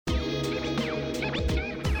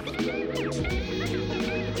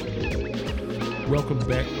Welcome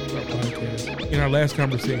back to our podcast. In our last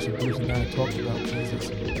conversation, Bruce and I talked about Jesus,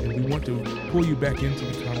 and we want to pull you back into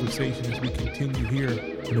the conversation as we continue here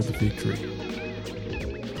under the fig tree.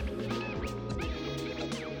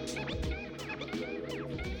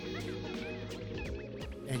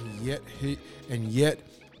 And yet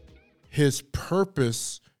his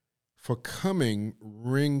purpose for coming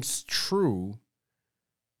rings true,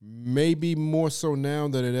 maybe more so now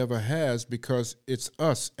than it ever has, because it's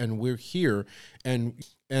us and we're here. And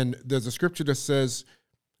there's a scripture that says,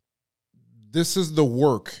 this is the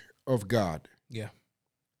work of God. Yeah.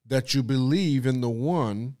 That you believe in the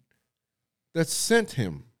one that sent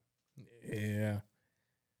him. Yeah.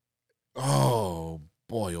 Oh,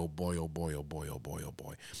 boy, oh, boy, oh, boy, oh, boy, oh, boy, oh,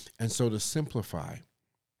 boy. And so to simplify.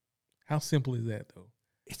 How simple is that, though?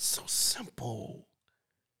 It's so simple.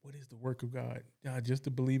 What is the work of God? Just to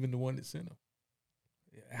believe in the one that sent him.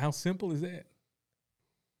 How simple is that?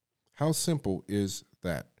 How simple is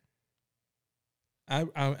that? I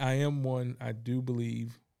am one, I do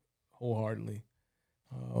believe wholeheartedly,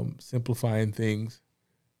 simplifying things.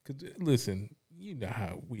 Because, listen, you know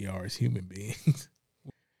how we are as human beings.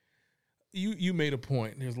 You made a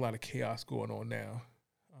point. There's a lot of chaos going on now.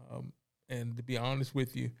 And to be honest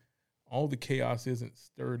with you, all the chaos isn't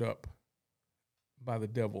stirred up by the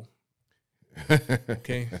devil.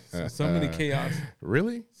 Okay? So some of the chaos.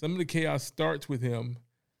 Really? Some of the chaos starts with him,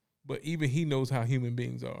 but even he knows how human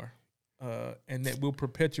beings are. And that will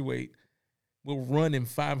perpetuate, will run in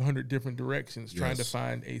 500 different directions trying to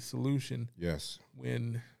find a solution. Yes.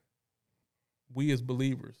 When we as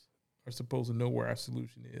believers are supposed to know where our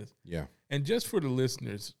solution is. Yeah. And just for the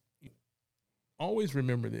listeners, always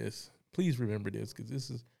remember this. Please remember this, because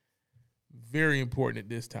this is very important at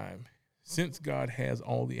this time. Since God has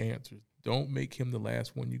all the answers, don't make him the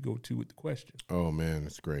last one you go to with the question. Oh, man,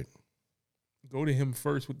 that's great. Go to him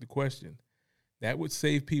first with the question. That would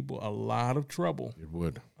save people a lot of trouble. It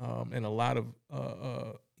would. And a lot of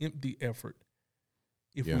empty effort.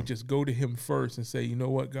 If we just go to him first and say, you know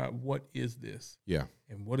what, God, what is this? Yeah.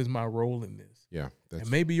 And what is my role in this? Yeah.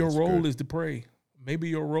 And maybe your role is to pray. Maybe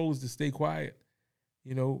your role is to stay quiet,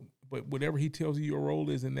 but whatever he tells you your role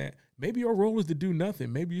is in that, maybe your role is to do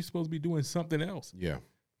nothing. Maybe you're supposed to be doing something else. Yeah.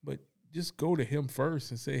 But just go to him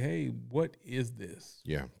first and say, hey, what is this?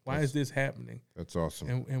 Yeah. Why is this happening? That's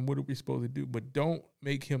awesome. And what are we supposed to do? But don't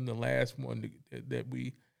make him the last one that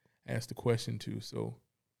we ask the question to. So,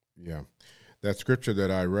 yeah. That scripture that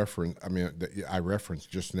I referenced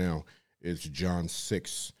just now is John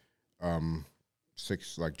 6,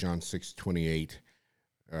 like John 6:28.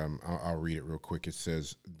 I'll read it real quick. It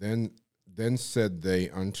says, Then said they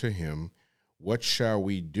unto him, what shall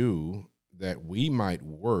we do that we might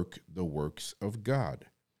work the works of God?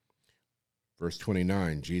 Verse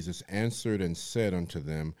 29, Jesus answered and said unto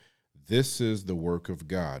them, this is the work of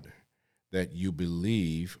God, that you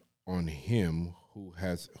believe on him who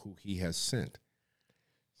he has sent.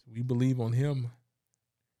 So we believe on him.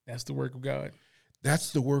 That's the work of God.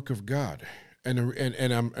 That's the work of God. And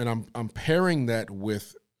I'm pairing that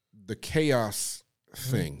with the chaos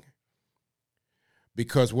thing.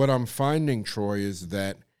 Because what I'm finding, Troy, is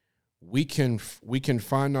that we can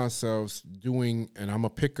find ourselves doing, and I'm gonna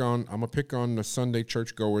pick on the Sunday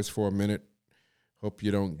churchgoers for a minute. Hope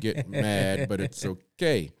you don't get mad, but it's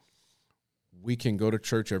okay. We can go to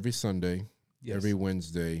church every Sunday, every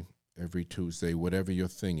Wednesday, every Tuesday, whatever your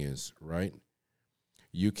thing is, right?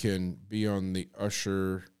 You can be on the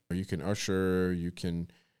usher, or you can usher, you can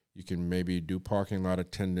maybe do parking lot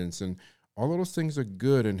attendance, and all of those things are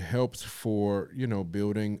good and helps for,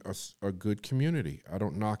 building a good community. I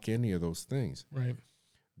don't knock any of those things. Right.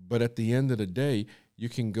 But at the end of the day, you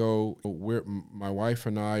can go where my wife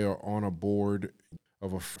and I are on a board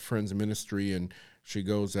of a friend's ministry, and she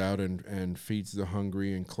goes out and feeds the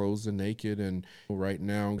hungry and clothes the naked. And right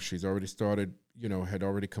now she's already started, had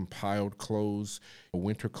already compiled clothes,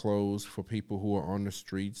 winter clothes for people who are on the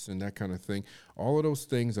streets and that kind of thing. All of those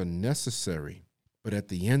things are necessary. But at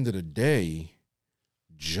the end of the day,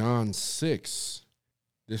 John 6,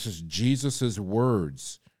 this is Jesus's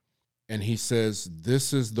words. And he says,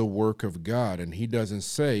 this is the work of God. And he doesn't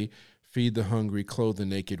say, feed the hungry, clothe the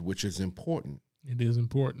naked, which is important. It is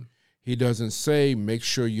important. He doesn't say, make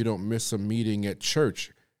sure you don't miss a meeting at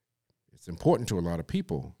church. It's important to a lot of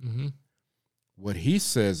people. Mm-hmm. What he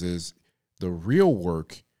says is the real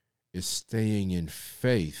work is staying in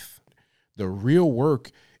faith. The real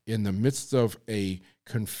work in the midst of a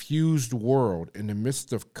confused world, in the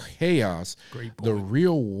midst of chaos, the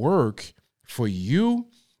real work for you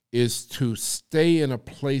is to stay in a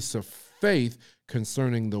place of faith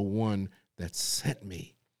concerning the one that sent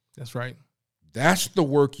me. That's right. That's the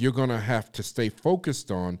work you're going to have to stay focused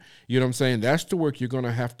on. You know what I'm saying? That's the work you're going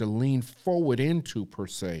to have to lean forward into, per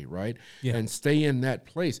se, right? Yeah. And stay in that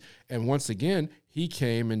place. And once again, he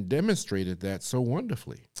came and demonstrated that so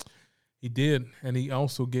wonderfully. He did. And he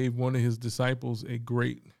also gave one of his disciples a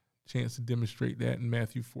great chance to demonstrate that in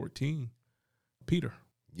Matthew 14. Peter.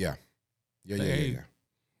 Yeah. Hey,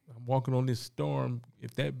 I'm walking on this storm.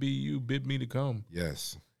 If that be you, bid me to come.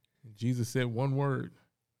 Yes. And Jesus said one word.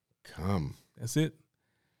 Come. That's it.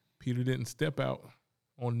 Peter didn't step out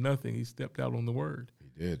on nothing. He stepped out on the word. He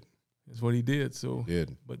did. That's what he did. So, He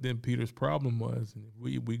did. But then Peter's problem was, and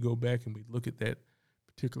if we go back and we look at that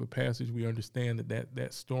particular passage, we understand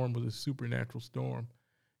that storm was a supernatural storm.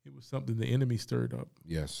 It was something the enemy stirred up.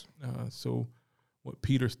 Yes. So what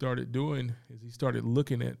Peter started doing is he started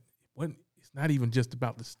looking at it's not even just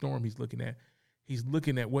about the storm he's looking at. He's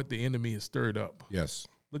looking at what the enemy has stirred up. Yes.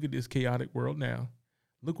 Look at this chaotic world now.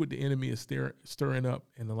 Look what the enemy is stirring up.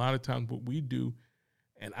 And a lot of times what we do,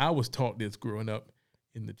 and I was taught this growing up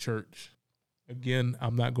in the church. Again,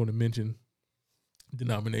 I'm not going to mention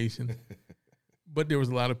denomination, but there was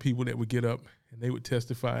a lot of people that would get up and they would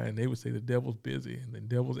testify and they would say the devil's busy and the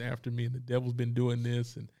devil's after me and the devil's been doing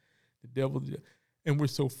this and the devil. And we're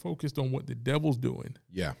so focused on what the devil's doing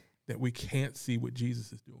that we can't see what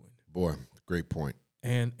Jesus is doing. Boy, great point.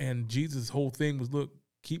 And Jesus' whole thing was, look,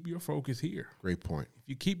 keep your focus here. Great point. If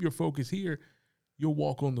you keep your focus here, you'll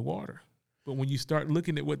walk on the water. But when you start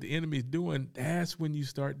looking at what the enemy is doing, that's when you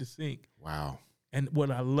start to sink. Wow. And what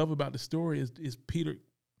I love about the story is Peter,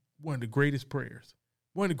 one of the greatest prayers.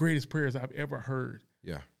 One of the greatest prayers I've ever heard.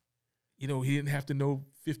 Yeah. You know, he didn't have to know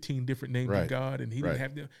 15 different names of God, and he didn't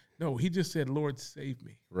have to. No, he just said, Lord, save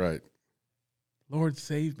me. Right. Lord,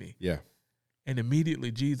 save me. Yeah. And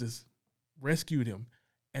immediately Jesus rescued him.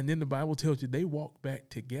 And then the Bible tells you they walked back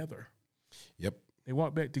together. Yep. They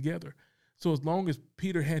walked back together. So as long as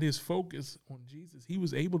Peter had his focus on Jesus, he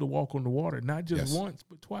was able to walk on the water, not just once,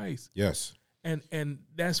 but twice. Yes. And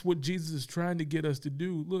that's what Jesus is trying to get us to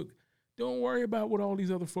do. Look, don't worry about what all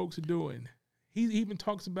these other folks are doing. He even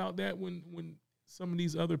talks about that when some of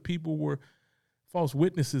these other people were false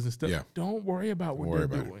witnesses and stuff. Yeah. Don't worry about what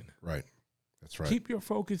they're doing. Right. That's right. Keep your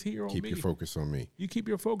focus here on me. Keep your focus on me. You keep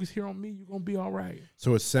your focus here on me, you're going to be all right.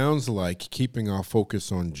 So it sounds like keeping our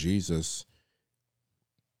focus on Jesus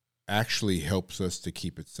actually helps us to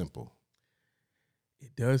keep it simple.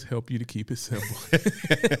 It does help you to keep it simple.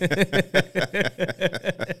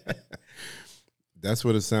 That's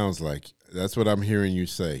what it sounds like. That's what I'm hearing you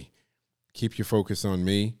say. Keep your focus on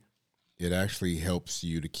me. It actually helps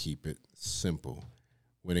you to keep it simple.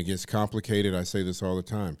 When it gets complicated, I say this all the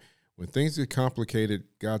time. When things get complicated,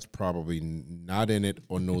 God's probably not in it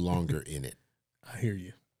or no longer in it. I hear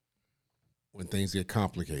you. When things get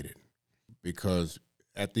complicated, because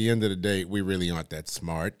at the end of the day, we really aren't that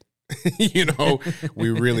smart. We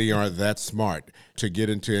really aren't that smart to get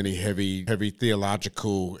into any heavy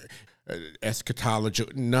theological eschatology.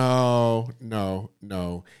 No.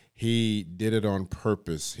 He did it on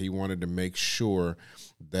purpose. He wanted to make sure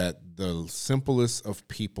that the simplest of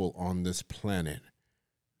people on this planet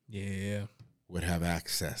would have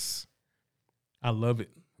access. I love it.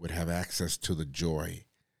 Would have access to the joy,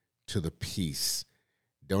 to the peace.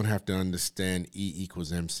 Don't have to understand E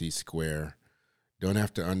 = MC square. Don't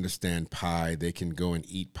have to understand pi. They can go and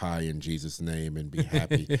eat pie in Jesus' name and be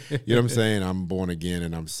happy. You know what I'm saying? I'm born again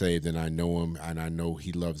and I'm saved and I know him and I know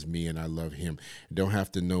he loves me and I love him. Don't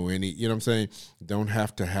have to know any, you know what I'm saying? Don't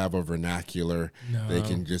have to have a vernacular. No. They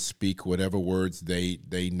can just speak whatever words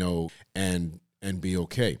they know and be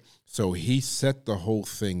okay. So he set the whole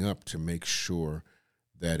thing up to make sure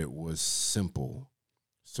that it was simple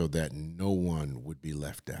so that no one would be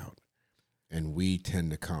left out. And we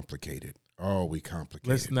tend to complicate it. Oh, we complicate it.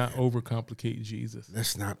 Let's not overcomplicate Jesus.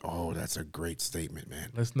 Let's not. Oh, that's a great statement, man.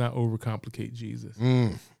 Let's not overcomplicate Jesus.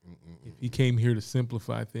 If he came here to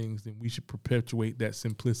simplify things, then we should perpetuate that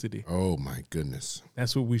simplicity. Oh, my goodness.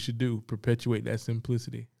 That's what we should do, perpetuate that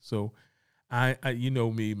simplicity. So I you know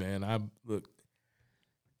me, man.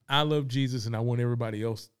 I love Jesus, and I want everybody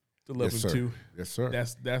else to love him too. Yes, sir.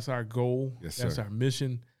 That's our goal. Yes, that's sir. Our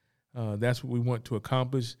mission. That's what we want to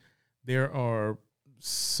accomplish. There are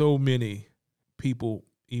so many people,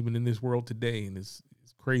 even in this world today, and it's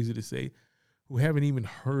crazy to say, who haven't even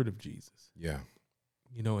heard of Jesus. Yeah.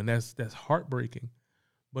 And that's heartbreaking.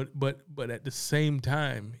 But at the same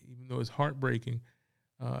time, even though it's heartbreaking,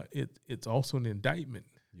 it's also an indictment.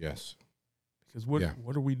 Yes. Because what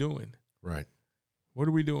are we doing? Right. What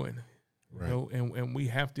are we doing? Right. And we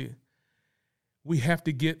have to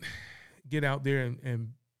get out there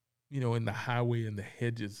and in the highway and the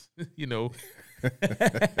hedges, Don't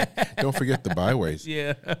forget the byways.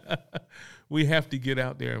 Yeah. We have to get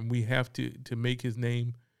out there and we have to make his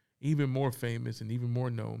name even more famous and even more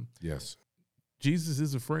known. Yes. Jesus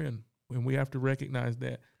is a friend, and we have to recognize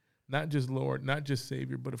that. Not just Lord, not just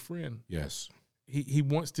Savior, but a friend. Yes. He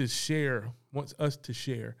wants us to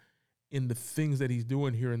share in the things that he's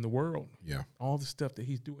doing here in the world. Yeah. All the stuff that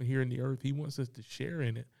he's doing here in the earth, he wants us to share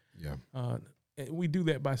in it. Yeah. And we do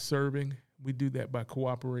that by serving. We do that by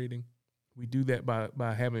cooperating. We do that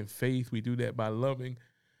by having faith. We do that by loving.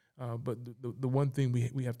 But the one thing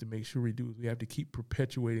we have to make sure we do is we have to keep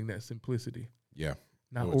perpetuating that simplicity. Yeah.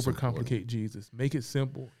 Not overcomplicate Jesus. Make it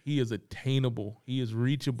simple. He is attainable. He is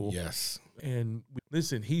reachable. Yes. And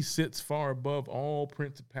listen, he sits far above all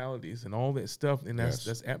principalities and all that stuff, and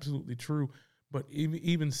that's absolutely true. But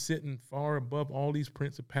even sitting far above all these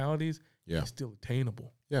principalities, he's still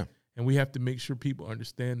attainable. Yeah. And we have to make sure people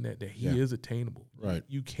understand that he is attainable. Right.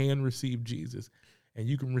 You can receive Jesus, and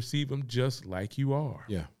you can receive him just like you are.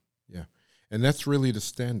 Yeah. Yeah. And that's really the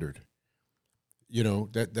standard.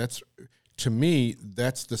 That's to me,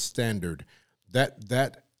 that's the standard.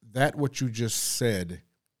 That what you just said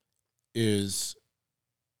is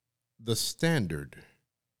the standard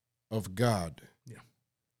of God. Yeah.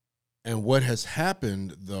 And what has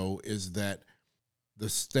happened, though, is that the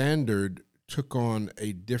standard took on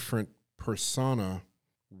a different persona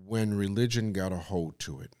when religion got a hold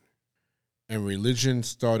to it. And religion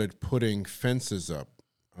started putting fences up.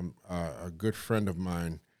 A good friend of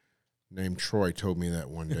mine named Troy told me that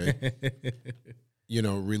one day.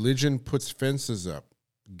 Religion puts fences up.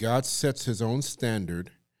 God sets his own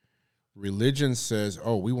standard. Religion says,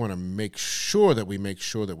 oh, we want to make sure that we make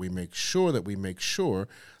sure that we make sure that we make sure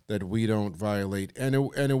that we don't violate. And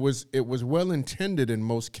it was well intended in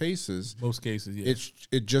most cases. Most cases, yes.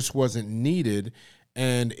 It just wasn't needed,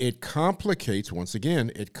 and it complicates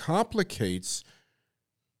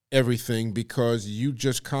everything because you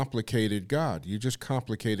just complicated God. You just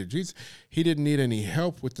complicated Jesus. He didn't need any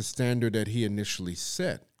help with the standard that he initially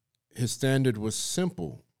set. His standard was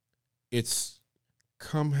simple. It's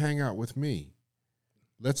come hang out with me.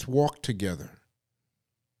 Let's walk together.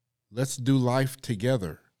 Let's do life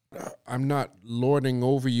together. I'm not lording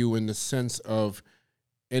over you in the sense of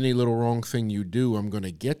any little wrong thing you do, I'm going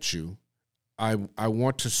to get you. I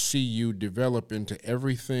want to see you develop into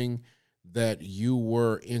everything that you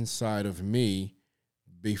were inside of me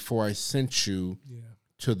before I sent you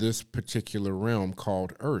to this particular realm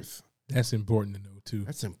called Earth. That's important to know too.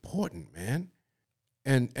 That's important, man.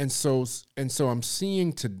 And so I'm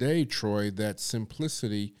seeing today, Troy, that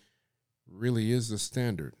simplicity really is the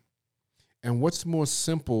standard. And what's more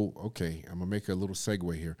simple? Okay, I'm gonna make a little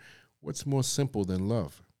segue here. What's more simple than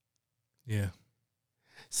love? Yeah.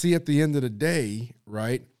 See, at the end of the day,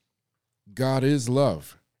 right? God is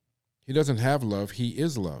love. He doesn't have love. He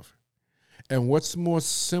is love. And what's more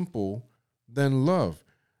simple than love?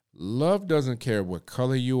 Love doesn't care what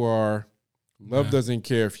color you are. Love doesn't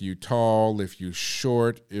care if you're tall, if you're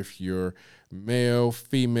short, if you're male,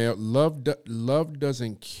 female. Love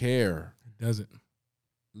doesn't care. It doesn't.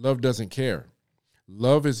 Love doesn't care.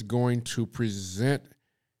 Love is going to present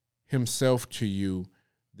himself to you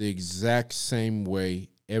the exact same way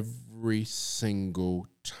every single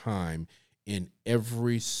time, in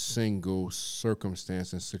every single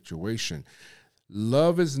circumstance and situation.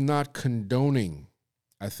 Love is not condoning.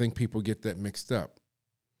 I think people get that mixed up.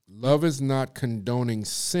 Love is not condoning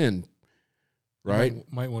sin, right?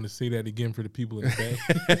 Might want to say that again for the people in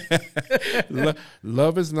the back.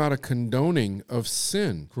 Love is not a condoning of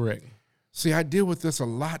sin. Correct. See, I deal with this a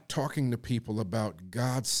lot talking to people about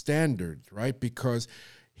God's standards, right? Because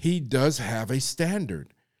he does have a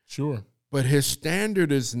standard. Sure. But his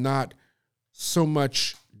standard is not so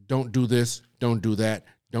much don't do this, don't do that,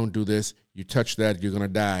 don't do this. You touch that, you're going to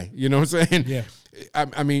die. You know what I'm saying? Yeah.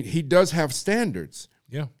 I mean, he does have standards.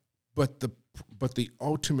 Yeah. But the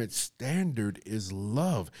ultimate standard is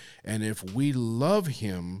love. And if we love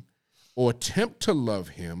him or attempt to love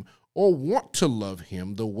him or want to love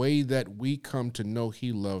him the way that we come to know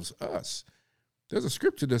he loves us, there's a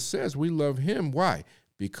scripture that says we love him. Why?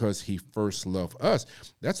 Because he first loved us.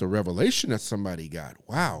 That's a revelation that somebody got.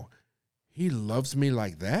 Wow, he loves me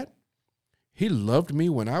like that? He loved me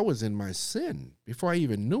when I was in my sin. Before I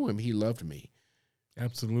even knew him, he loved me.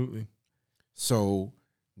 Absolutely. So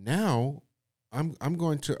now I'm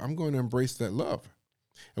going to embrace that love.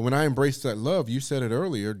 And when I embrace that love, you said it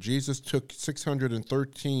earlier, Jesus took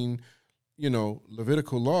 613,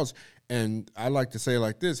 Levitical laws, and I like to say it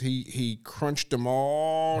like this, he crunched them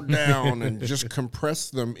all down and just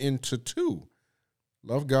compressed them into two.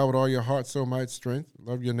 Love God with all your heart, soul, might, strength.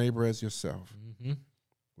 Love your neighbor as yourself. Mm-hmm.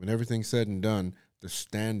 When everything's said and done, the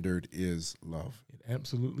standard is love. It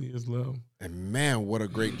absolutely is love. And man, what a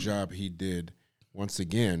great job he did, once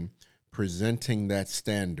again, presenting that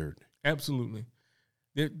standard. Absolutely.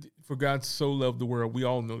 For God so loved the world. We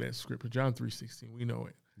all know that scripture, John 3:16. We know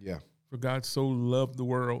it. Yeah. For God so loved the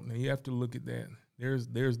world. Now you have to look at that. There's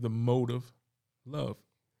the motive, love.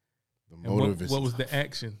 The motive what was the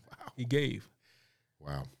action he gave?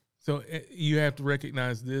 Wow. So you have to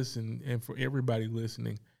recognize this, and for everybody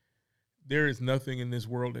listening, there is nothing in this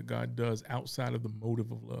world that God does outside of the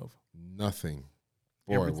motive of love. Nothing.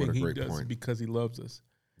 Boy, Everything what a he great does point. is because he loves us.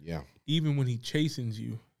 Yeah. Even when he chastens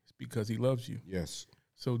you, it's because he loves you. Yes.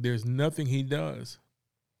 So there's nothing he does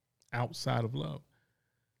outside of love.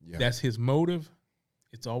 Yeah. That's his motive.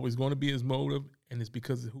 It's always going to be his motive, and it's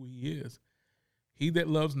because of who he is. He that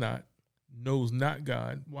loves not knows not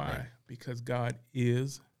God. Why? Right. Because God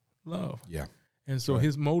is love. Yeah. And so Right.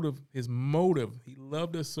 his motive, he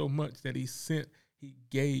loved us so much that he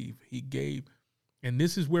gave. And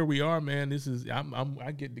this is where we are, man. This is,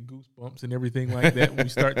 I get the goosebumps and everything like that when we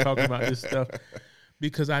start talking about this stuff,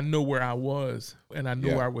 because I know where I was and I know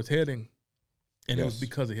Yeah. where I was heading. And it was Yes.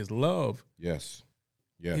 because of his love. Yes.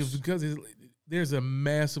 It was Yes. because there's a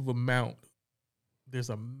massive amount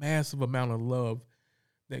of love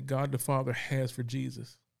that God the Father has for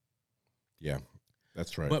Jesus. Yeah.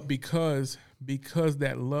 That's right. But because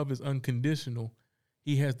that love is unconditional,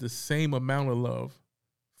 he has the same amount of love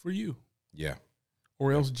for you. Yeah.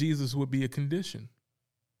 Or else Jesus would be a condition.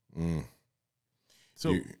 Mm.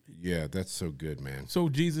 So Yeah, that's so good, man. so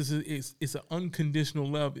Jesus it's an unconditional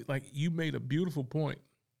love. Like you made a beautiful point.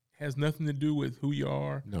 Has nothing to do with who you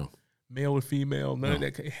are, No. male or female, none of No.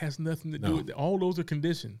 that. It has nothing to do No. with that. All those are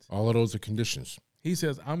conditions. All of those are conditions. He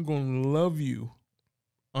says, I'm going to love you.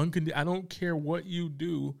 I don't care what you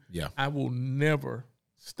do. Yeah. I will never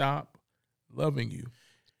stop loving you.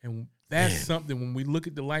 And that's Man. something, when we look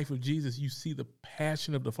at the life of Jesus, you see the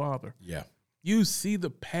passion of the Father. Yeah. You see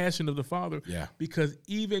the passion of the Father. Yeah. Because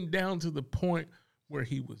even down to the point where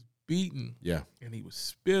he was beaten Yeah. and he was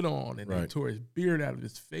spit on and they Right. tore his beard out of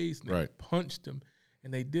his face and they Right. punched him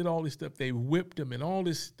and they did all this stuff. They whipped him and all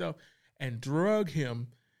this stuff and drug him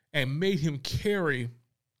and made him carry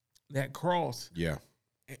that cross. Yeah.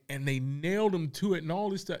 And they nailed him to it and all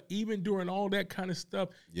this stuff. Even during all that kind of stuff,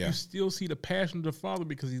 Yeah. you still see the passion of the Father,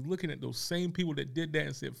 because he's looking at those same people that did that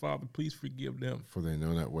and said, Father, please forgive them. For they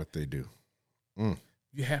know not what they do.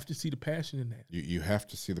 You have to see the passion in that. You have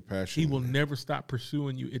to see the passion. He in will that. never stop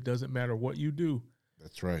pursuing you. It doesn't matter what you do.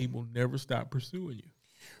 That's right. He will never stop pursuing you.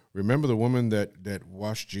 Remember the woman that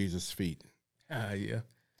washed Jesus' feet? Yeah.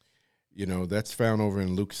 You know, that's found over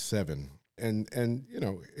in Luke 7. And you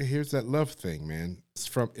know, here's that love thing, man.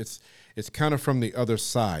 It's kind of from the other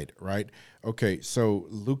side, right? Okay, so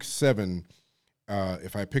Luke 7,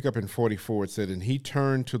 if I pick up in 44, it said, and he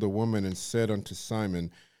turned to the woman and said unto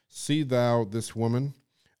Simon, see thou this woman?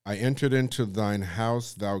 I entered into thine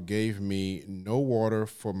house, thou gave me no water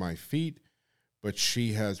for my feet, but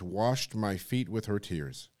she has washed my feet with her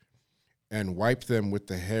tears, and wiped them with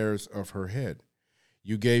the hairs of her head.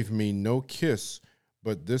 You gave me no kiss,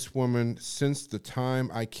 but this woman, since the time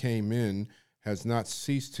I came in, has not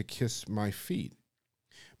ceased to kiss my feet.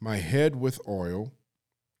 My head with oil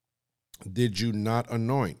did you not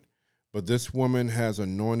anoint, but this woman has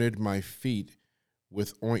anointed my feet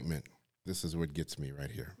with ointment. This is what gets me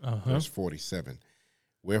right here. Verse 47.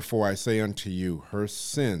 Wherefore I say unto you, her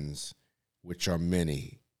sins, which are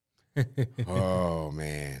many, oh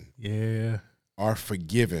man, Yeah. are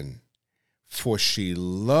forgiven, for she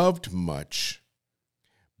loved much,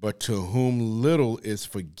 but to whom little is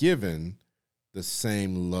forgiven, the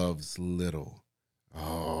same loves little.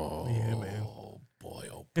 Oh, Yeah, man. boy,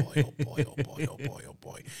 oh boy, oh boy, oh boy, oh boy, oh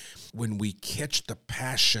boy. When we catch the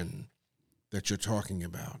passion that you're talking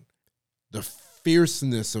about, the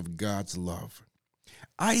fierceness of God's love.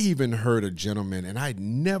 I even heard a gentleman, and I'd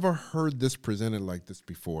never heard this presented like this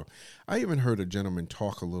before. I even heard a gentleman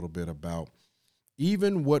talk a little bit about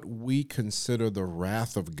even what we consider the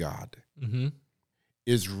wrath of God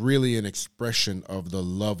is really an expression of the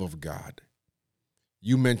love of God.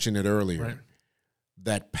 You mentioned it earlier, Right.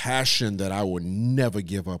 that passion that I will never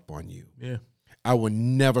give up on you. Yeah. I will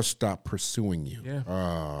never stop pursuing you. Yeah.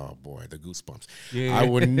 Oh, boy, the goosebumps. Yeah. I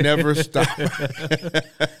will never stop.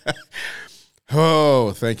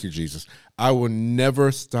 Oh, thank you, Jesus. I will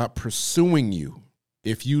never stop pursuing you.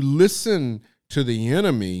 If you listen to the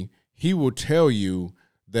enemy, he will tell you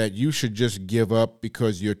that you should just give up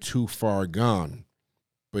because you're too far gone.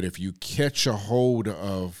 But if you catch a hold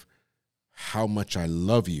of how much I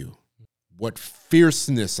love you, what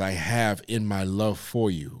fierceness I have in my love for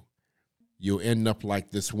you, you'll end up like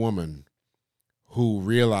this woman who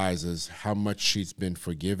realizes how much she's been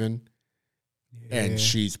forgiven, and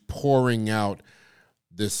she's pouring out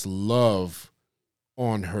this love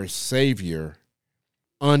on her Savior,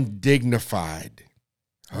 undignified.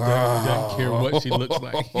 Doesn't care what she looks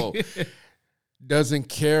like. Doesn't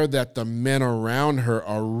care that the men around her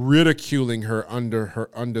are ridiculing her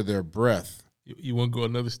under their breath. You want to go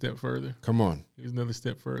another step further? Come on. Here's another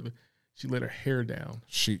step further. She let her hair down.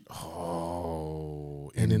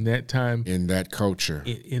 And in that time, in that culture,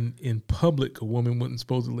 in public, a woman wasn't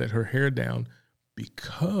supposed to let her hair down,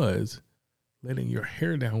 because letting your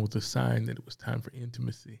hair down was a sign that it was time for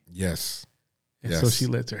intimacy. Yes. And so she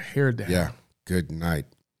lets her hair down. Yeah. Good night.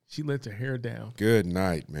 She lets her hair down. Good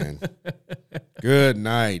night, man. Good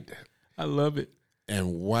night. I love it.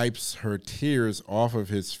 And wipes her tears off of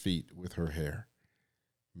his feet with her hair.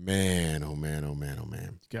 Man, oh man, oh man, oh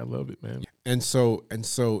man. Gotta love it, man. And so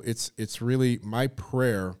it's really my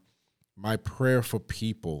prayer for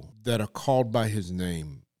people that are called by his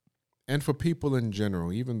name, and for people in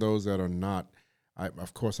general, even those that are not.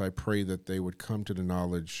 Of course, I pray that they would come to the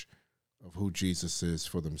knowledge of who Jesus is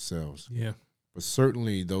for themselves. Yeah. But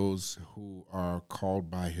certainly those who are called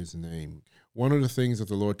by his name. One of the things that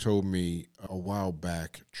the Lord told me a while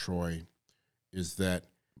back, Troy, is that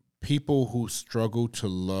people who struggle to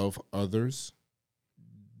love others,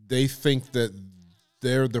 they think that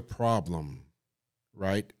they're the problem,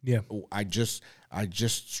 right? Yeah. I just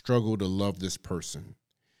struggle to love this person.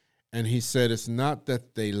 And he said it's not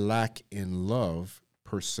that they lack in love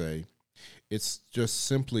per se. It's just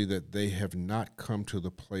simply that they have not come to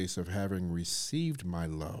the place of having received my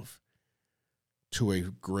love to a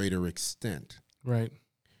greater extent. Right.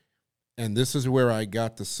 And this is where I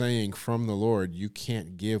got the saying from the Lord, you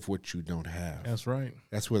can't give what you don't have. That's right.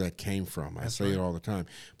 That's where that came from. I say right. it all the time,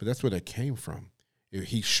 but that's where that came from.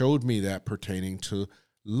 He showed me that pertaining to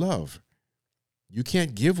love. You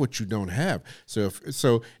can't give what you don't have. So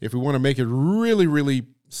if we want to make it really, really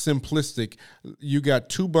simplistic, you got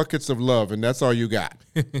 2 buckets of love and that's all you got.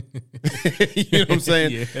 You know what I'm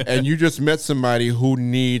saying? Yeah. And you just met somebody who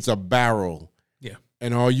needs a barrel. Yeah.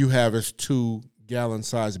 And all you have is 2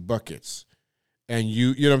 gallon-sized buckets. And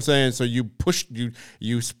you know what I'm saying? So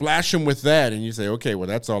you splash them with that and you say, okay, well,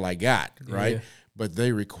 that's all I got, right? Yeah. But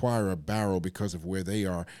they require a barrel because of where they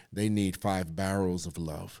are. They need 5 barrels of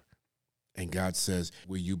love. And God says,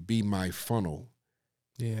 will you be my funnel?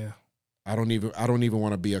 Yeah. I don't even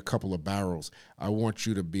want to be a couple of barrels. I want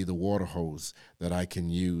you to be the water hose that I can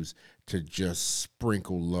use to just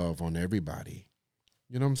sprinkle love on everybody.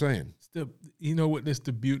 You know what I'm saying? You know what? That's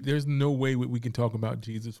the beauty. There's no way we can talk about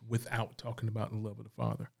Jesus without talking about the love of the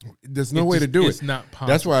Father. There's no way to do it. It's not possible.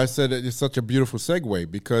 That's why I said it's such a beautiful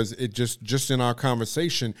segue, because it just in our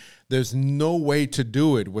conversation, there's no way to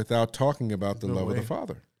do it without talking about the love of the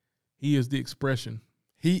Father. He is the expression.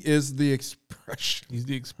 He is the expression. He's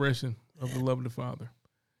the expression of the love of the Father.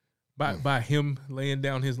 By him laying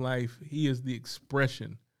down his life, he is the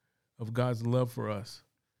expression of God's love for us.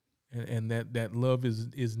 And that love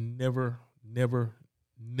is never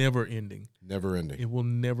ending. Never ending. It will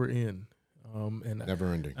never end.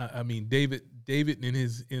 Never ending. I mean, David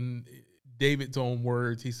in David's own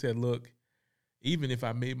words, he said, look, even if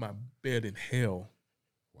I made my bed in hell,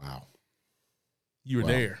 wow, you're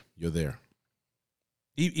there. You're there.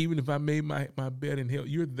 Even if I made my bed in hell,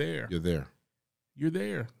 you're there. You're there. You're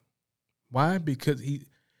there. Why? Because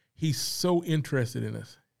he's so interested in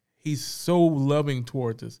us. He's so loving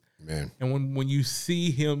towards us. Man. And when you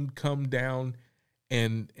see him come down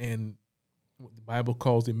and what the Bible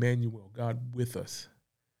calls Emmanuel, God with us,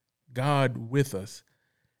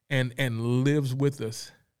 and lives with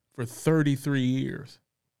us for 33 years.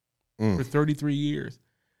 For 33 years.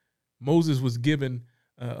 Moses was given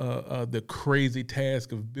the crazy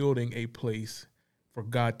task of building a place for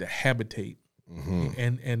God to habitate.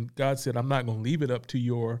 Mm-hmm. And God said, I'm not going to leave it up to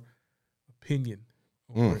your opinion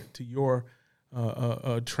or to your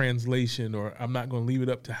translation, or I'm not going to leave it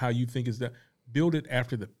up to how you think is that. Build it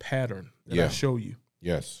after the pattern that I show you.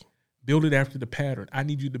 Yes. Build it after the pattern. I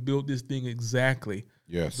need you to build this thing exactly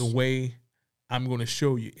the way I'm going to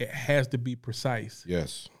show you. It has to be precise.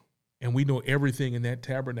 Yes. And we know everything in that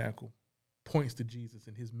tabernacle points to Jesus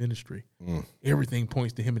and his ministry. Everything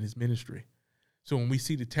points to him and his ministry. So when we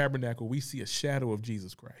see the tabernacle, we see a shadow of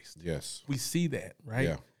Jesus Christ. Yes. We see that, right?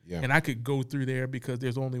 Yeah. Yeah. And I could go through there because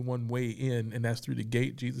there's only one way in, and that's through the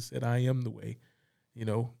gate. Jesus said, I am the way, you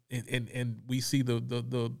know, and we see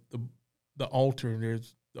the altar, and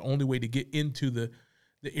there's the only way to get into the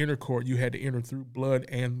the inner court, you had to enter through blood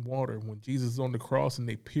and water. When Jesus is on the cross and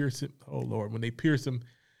they pierce him, oh Lord, when they pierce him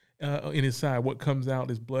in his side, what comes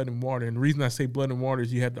out is blood and water. And the reason I say blood and water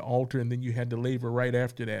is you had the altar and then you had the laver right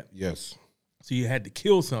after that. Yes. So you had to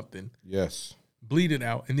kill something. Yes. Bleed it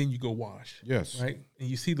out, and then you go wash. Yes. Right? And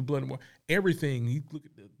you see the blood and water. Everything, you look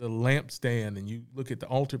at the lampstand and you look at the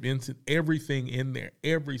altar of incense, everything in there,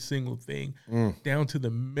 every single thing, down to the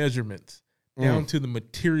measurements, down to the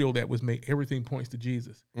material that was made, everything points to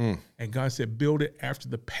Jesus. And God said, build it after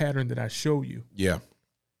the pattern that I show you. Yeah.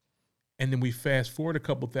 And then we fast forward a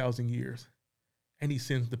couple thousand years, and he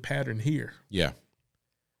sends the pattern here. Yeah.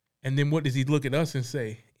 And then what does he look at us and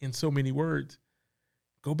say, in so many words,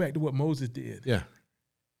 go back to what Moses did. Yeah.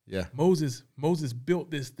 Yeah. Moses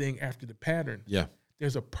built this thing after the pattern. Yeah.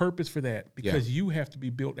 There's a purpose for that because you have to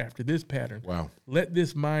be built after this pattern. Wow. Let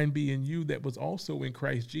this mind be in you that was also in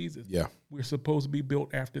Christ Jesus. Yeah. We're supposed to be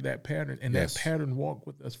built after that pattern. And that pattern walked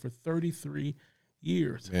with us for 33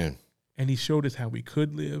 years. Man. And he showed us how we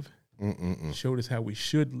could live. He showed us how we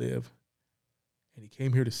should live. And he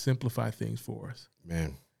came here to simplify things for us.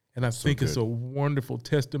 Man. And I think it's a wonderful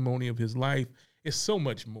testimony of his life. It's so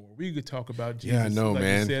much more. We could talk about Jesus. Yeah, I know, like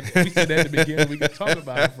man. We said at the beginning, we could talk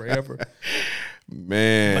about it forever.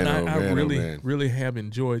 Man, but I really have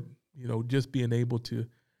enjoyed, just being able to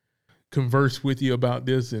converse with you about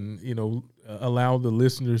this and, allow the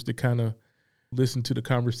listeners to kind of listen to the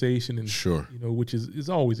conversation and, sure, which is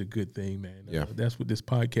always a good thing, man. Yeah. That's what this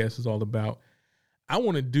podcast is all about. I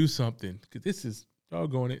want to do something because this is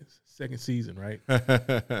doggone it, second season, right?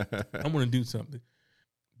 I want to do something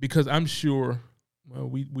because I'm sure,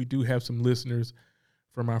 we do have some listeners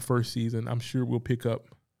from our first season. I'm sure we'll pick up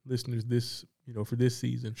listeners for this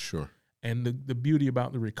season. Sure. And the beauty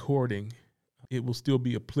about the recording, it will still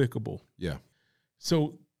be applicable. Yeah.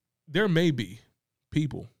 So there may be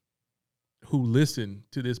people who listen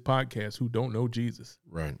to this podcast who don't know Jesus.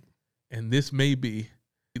 Right. And this may be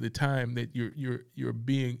the time that you're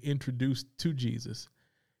being introduced to Jesus.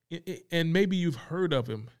 And maybe you've heard of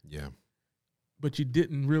him. Yeah. But you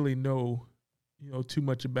didn't really know, too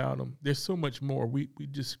much about him. There's so much more. We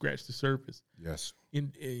just scratched the surface. Yes.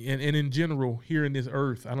 And in general, here in this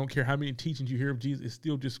earth, I don't care how many teachings you hear of Jesus, it's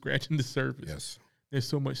still just scratching the surface. Yes. There's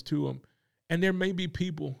so much to him. And there may be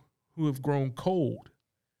people who have grown cold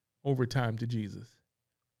over time to Jesus,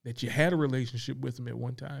 that you had a relationship with him at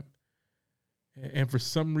one time. And for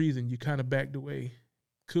some reason, you kind of backed away.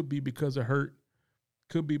 Could be because of hurt.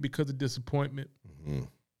 Could be because of disappointment.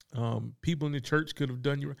 People in the church could have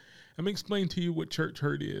done you. Let me explain to you what church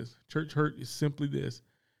hurt is. Church hurt is simply this.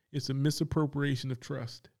 It's a misappropriation of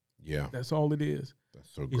trust. Yeah. That's all it is.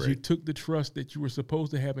 That's so great. You took the trust that you were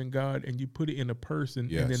supposed to have in God and you put it in a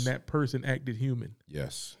person, and then that person acted human.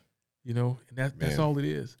 Yes. And that's all it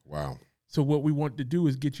is. Wow. So what we want to do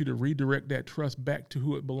is get you to redirect that trust back to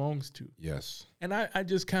who it belongs to. Yes. And I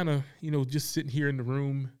just kind of, just sitting here in the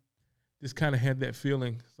room, just kind of had that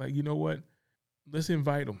feeling. It's like, you know what? Let's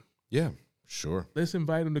invite them. Yeah, sure. Let's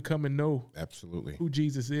invite them to come and know absolutely who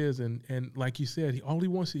Jesus is. And like you said, he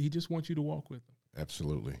just wants you to walk with him.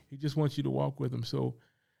 Absolutely. He just wants you to walk with him. So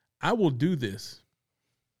I will do this.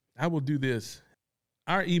 Our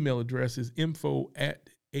email address is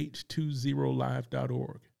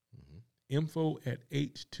info@h20live.org.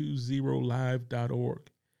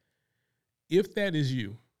 info@h20live.org. If that is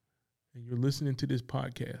you and you're listening to this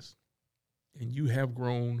podcast and you have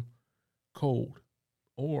grown cold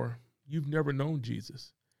or you've never known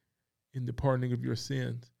Jesus in the pardoning of your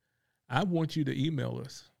sins, I want you to email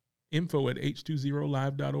us,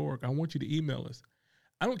 info@h20live.org. I want you to email us.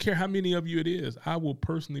 I don't care how many of you it is. I will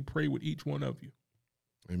personally pray with each one of you.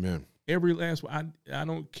 Amen. Every last one. I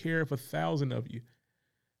don't care if 1,000 of you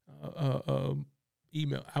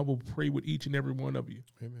email. I will pray with each and every one of you.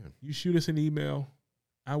 Amen. You shoot us an email.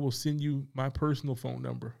 I will send you my personal phone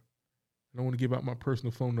number. I don't want to give out my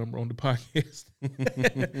personal phone number on the podcast,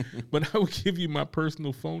 but I will give you my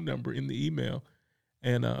personal phone number in the email.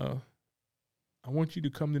 And I want you to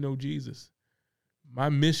come to know Jesus. My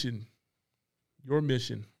mission, your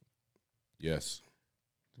mission. Yes.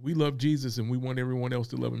 We love Jesus and we want everyone else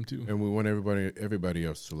to love him too. And we want everybody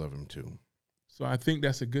else to love him too. So I think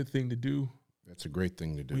that's a good thing to do. That's a great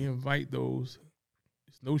thing to do. We invite those.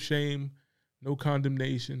 It's no shame, no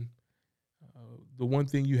condemnation. The one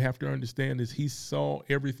thing you have to understand is he saw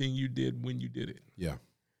everything you did when you did it. Yeah.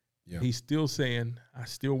 Yeah. He's still saying, I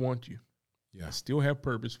still want you. Yeah. I still have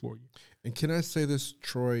purpose for you. And can I say this,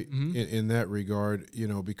 Troy, in that regard,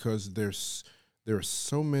 because there are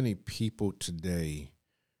so many people today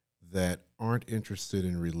that aren't interested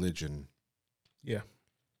in religion. Yeah.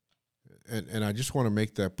 And I just want to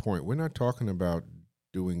make that point. We're not talking about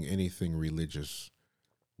doing anything religious.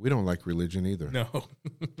 We don't like religion either. No.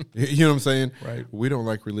 You know what I'm saying? Right. We don't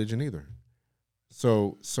like religion either.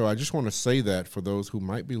 So I just want to say that for those who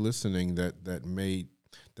might be listening,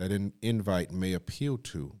 that invite may appeal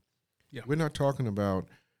to. Yeah. We're not talking about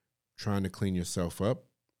trying to clean yourself up.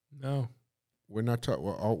 No. We're not talking.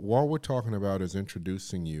 All we're talking about is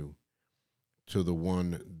introducing you to the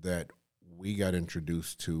one that we got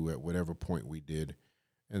introduced to at whatever point we did,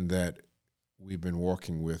 and that we've been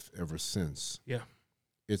walking with ever since. Yeah.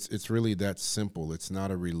 It's really that simple. It's not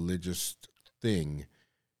a religious thing,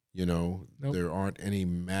 you know. Nope. There aren't any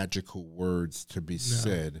magical words to be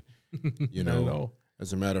said, you Not know. at all.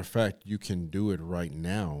 As a matter of fact, you can do it right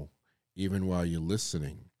now, even while you're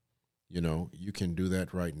listening. You know, you can do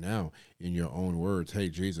that right now in your own words. Hey,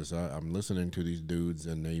 Jesus, I'm listening to these dudes,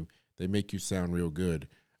 and they make you sound real good.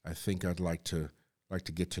 I think I'd like to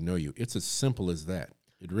get to know you. It's as simple as that.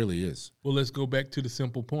 It really is. Well, let's go back to the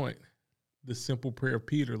simple point. The simple prayer of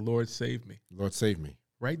Peter, Lord, save me. Lord, save me.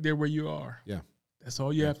 Right there where you are. Yeah. That's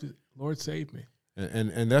all you have to, Lord, save me.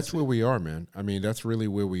 And that's where we are, man. I mean, that's really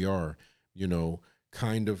where we are, you know,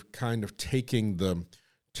 kind of taking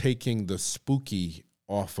the spooky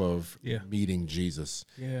off of meeting Jesus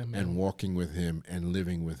and walking with him and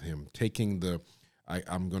living with him. Taking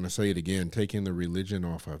I'm going to say it again, taking the religion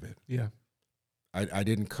off of it. Yeah. I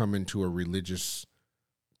didn't come into a religious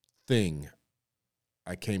thing.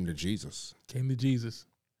 I came to Jesus.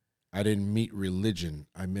 I didn't meet religion.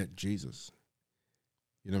 I met Jesus.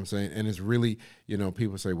 You know what I'm saying? And it's really, you know,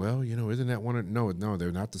 people say, well, you know, isn't that one? No,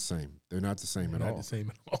 they're not the same. They're not the same at all. Not the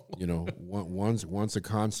same at all. You know, one's a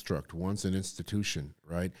construct, one's an institution,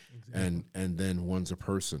 right? Exactly. And then one's a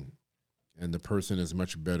person. And the person is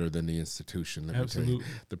much better than the institution. Let Absolutely. me tell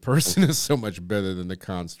you. The person is so much better than the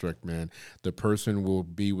construct, man. The person will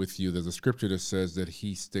be with you. There's a scripture that says that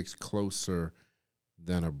he sticks closer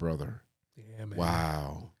than a brother. Yeah, man.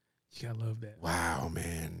 Wow. Yeah, I love that. Wow,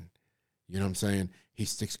 man. You know what I'm saying? He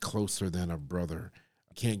sticks closer than a brother.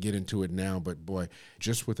 I can't get into it now, but boy,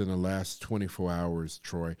 just within the last 24 hours,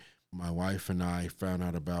 Troy, my wife and I found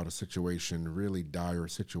out about a situation, really dire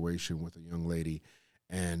situation with a young lady.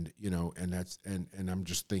 And, you know, and I'm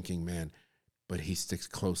just thinking, man, but he sticks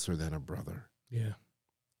closer than a brother. Yeah.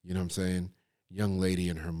 You know what I'm saying? Young lady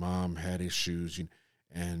and her mom had issues,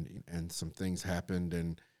 and some things happened,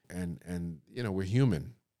 and you know, we're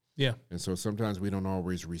human. Yeah. And so sometimes we don't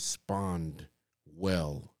always respond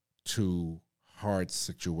well to hard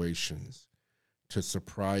situations, to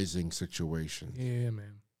surprising situations. Yeah,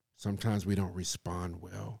 man. Sometimes we don't respond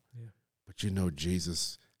well. Yeah. But you know,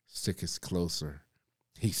 Jesus sticketh closer.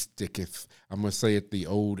 He sticketh. I'm going to say it the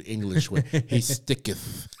old English way. He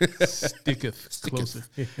sticketh. Sticketh closer.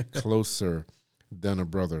 Closer than a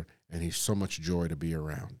brother. And he's so much joy to be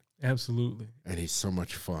around. Absolutely. And he's so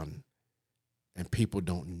much fun. And people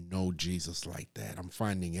don't know Jesus like that. I'm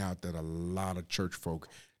finding out that a lot of church folk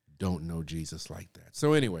don't know Jesus like that.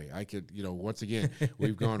 So anyway, I could, you know, once again,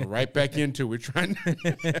 we've gone right back into, we're trying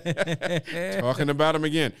talking about him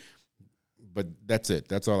again. But that's it.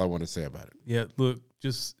 That's all I want to say about it. Yeah, look,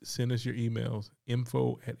 just send us your emails,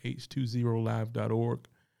 info@h20live.org.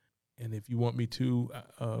 And if you want me to,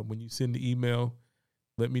 when you send the email,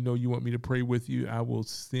 let me know you want me to pray with you. I will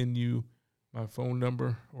send you my phone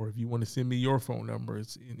number, or if you want to send me your phone number,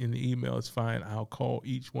 it's in the email, it's fine. I'll call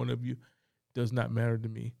each one of you. Does not matter to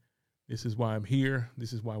me. This is why I'm here.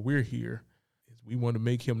 This is why we're here. We want to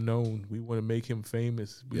make him known. We want to make him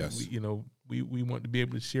famous. Yes. We want to be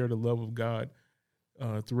able to share the love of God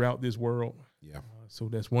throughout this world. Yeah. So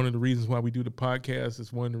that's one of the reasons why we do the podcast.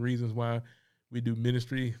 It's one of the reasons why we do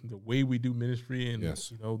ministry, the way we do ministry. And,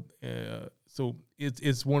 yes. So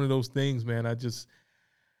it's one of those things, man. I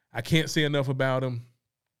can't say enough about him.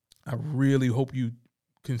 I really hope you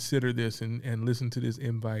consider this and listen to this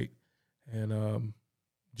invite and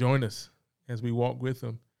join us as we walk with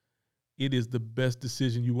him. It is the best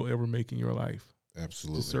decision you will ever make in your life.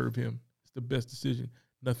 Absolutely. To serve him. It's the best decision.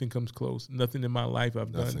 Nothing comes close. Nothing in my life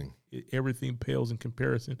I've done. Everything pales in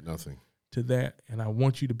comparison. Nothing. To that. And I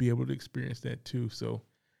want you to be able to experience that too. So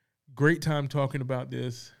great time talking about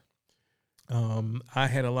this. I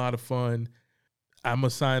had a lot of fun. I'm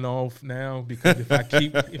going to sign off now because if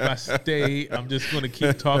I stay, I'm just going to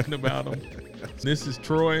keep talking about them. This is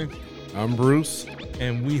Troy. I'm Bruce.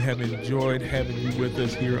 And we have enjoyed having you with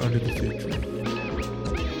us here under the fig tree.